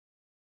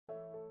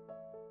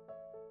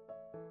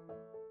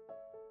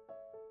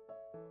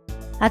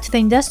At the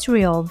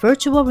Industrial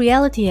Virtual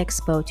Reality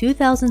Expo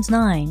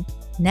 2009,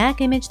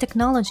 neck image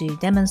technology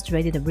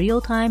demonstrated a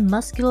real-time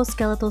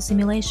musculoskeletal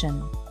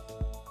simulation.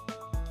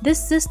 This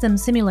system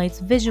simulates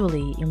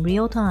visually in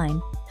real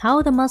time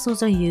how the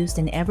muscles are used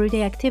in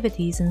everyday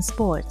activities and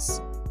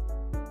sports.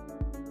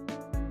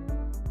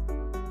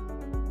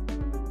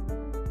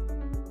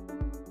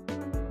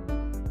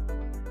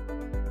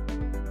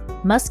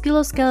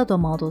 Musculoskeletal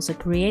models are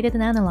created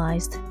and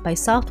analyzed by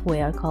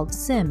software called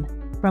SIM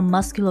from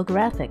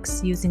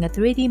Musculographics using a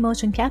 3D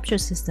motion capture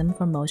system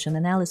for motion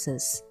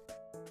analysis.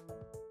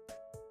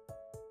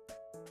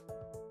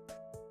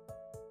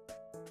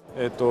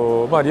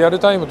 リアル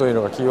タイムという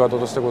のがキーワード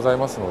としてござい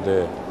ますの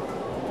で、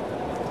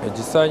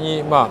実際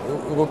に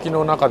動き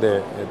の中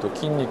で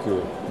筋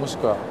肉もし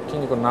くは筋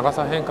肉の長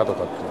さ変化と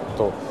か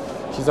と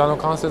膝の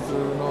関節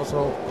のそ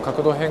の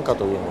角度変化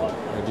というのを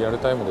リアル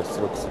タイムで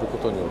出力するこ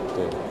とによっ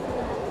て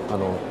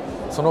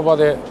その場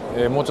で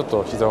もうちょっ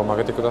と膝を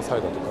曲げてくださ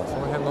いだとかそ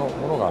の辺の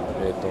ものが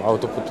アウ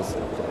トプットす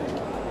ることができる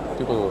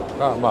ということ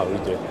が浮い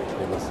てい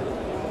ますと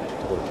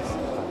ころで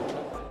す。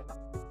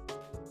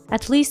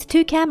At least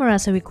 2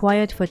 cameras are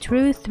required for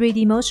true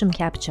 3D motion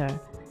capture.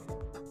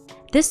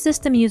 This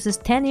system uses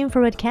 10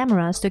 infrared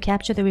cameras to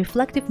capture the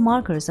reflective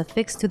markers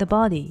affixed to the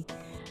body.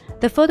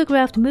 The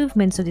photographed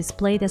movements are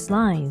displayed as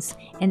lines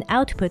and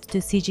output to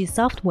CG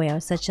software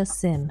such as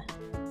SIM.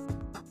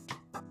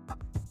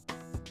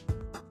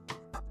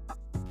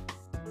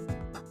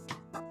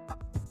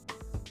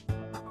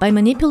 By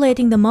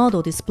manipulating the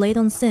model displayed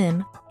on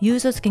SIM,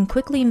 users can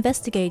quickly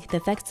investigate the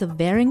effects of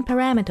varying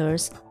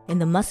parameters in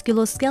the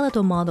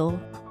musculoskeletal model,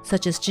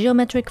 such as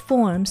geometric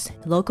forms,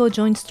 local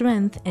joint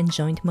strength, and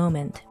joint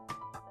moment.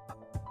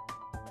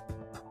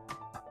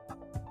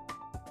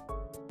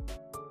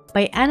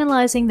 By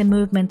analyzing the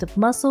movement of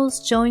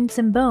muscles, joints,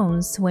 and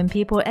bones when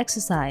people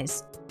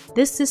exercise,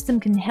 this system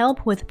can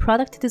help with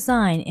product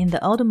design in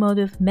the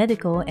automotive,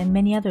 medical, and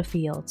many other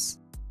fields.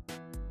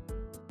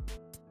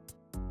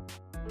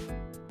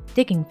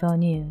 DigInfo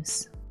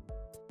News.